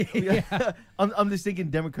I'm just thinking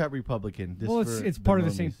Democrat, Republican. Well, it's part of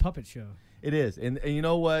the same puppet show. It is, and you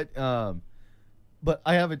know what? But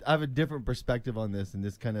I have a different perspective on this, and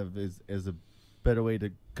this kind of is a better way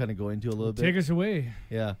to kind of go into a little bit. Take us away.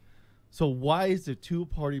 Yeah. So why is the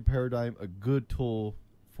two-party paradigm a good tool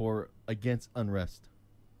against unrest?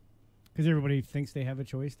 Because everybody thinks they have a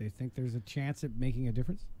choice. They think there's a chance at making a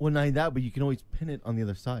difference. Well, not that, but you can always pin it on the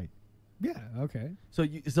other side. Yeah. Okay.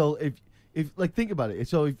 So if like think about it.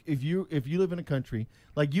 So if you live in a country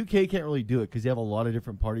like UK can't really do it because they have a lot of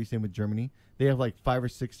different parties. Same with Germany, they have like 5 or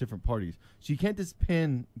 6 different parties. So you can't just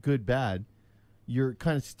pin good bad. You're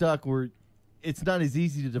kind of stuck where it's not as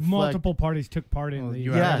easy to deflect. Multiple parties took part in the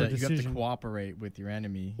you have to decision. cooperate with your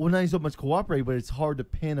enemy. Well, not so much cooperate, but it's hard to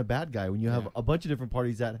pin a bad guy when you have a bunch of different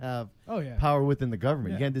parties that have power within the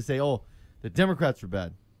government. You can't just say, "Oh, the Democrats are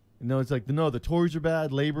bad." It's like no, the Tories are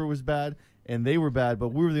bad, Labor was bad, and they were bad, but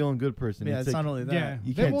we were the only good person. Yeah, it's like, not only that. Yeah,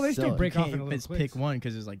 you can't they still break off in a little Just pick one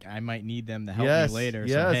because it's like I might need them to help me later.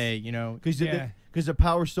 Yes. So hey, because the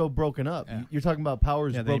power's so broken up. Yeah. You're talking about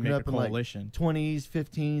powers broken up in like coalition. 20s,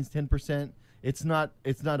 15s, 10%. It's not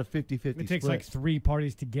a 50-50 It takes like 3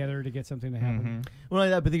 parties together to get something to happen. Mm-hmm. Well, not like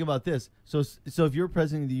that, but think about this. So if you're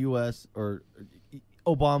president of the U.S. or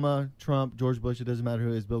Obama, Trump, George Bush, it doesn't matter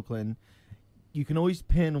who it is, Bill Clinton, you can always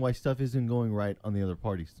pin why stuff isn't going right on the other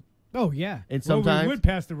parties. Oh, yeah. And sometimes we would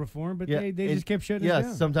pass the reform, but they just kept shutting us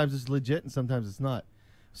down. Yes, sometimes it's legit and sometimes it's not.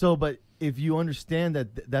 So, but if you understand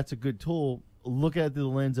that that's a good tool, look at it through the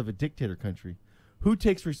lens of a dictator country. Who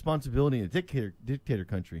takes responsibility in a dictator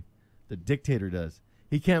country? The dictator does.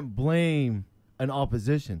 He can't blame an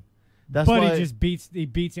opposition. That's why he just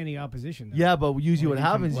beats any opposition. Though. Yeah, but usually what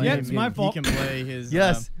happens? It's my fault. He can play his.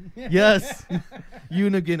 Yes, yes. You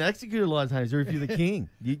get executed a lot of times, or if you're the king,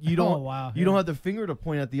 you don't. You don't have the finger to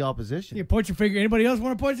point at the opposition. You point your finger. Anybody else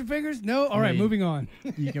want to point your fingers? No. All right, moving on.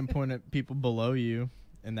 You can point at people below you.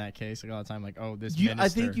 In that case, like all the time, like this. I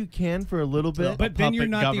think you can for a little bit, but then you're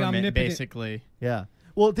not the omnipotent. Basically. Yeah.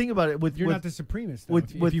 Well, think about it. You're not the supremacist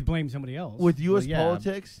though, if you blame somebody else. With U.S.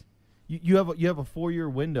 politics, you have a 4-year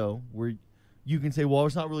window where you can say, "Well,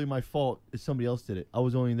 it's not really my fault. If somebody else did it. I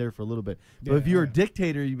was only there for a little bit." But if you're a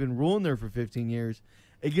dictator, you've been ruling there for 15 years.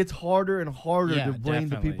 It gets harder and harder to blame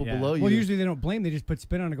the people below you. Well, usually they don't blame; they just put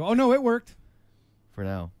spin on it and go, "Oh no, it worked." For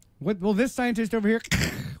now. Well, this scientist over here.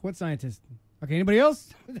 What scientist? Okay, anybody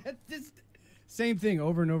else? That's just same thing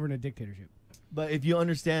over and over in a dictatorship. But if you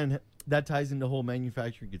understand. That ties into the whole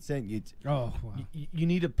manufacturing consent. Wow. You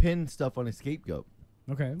need to pin stuff on a scapegoat.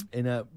 Okay. And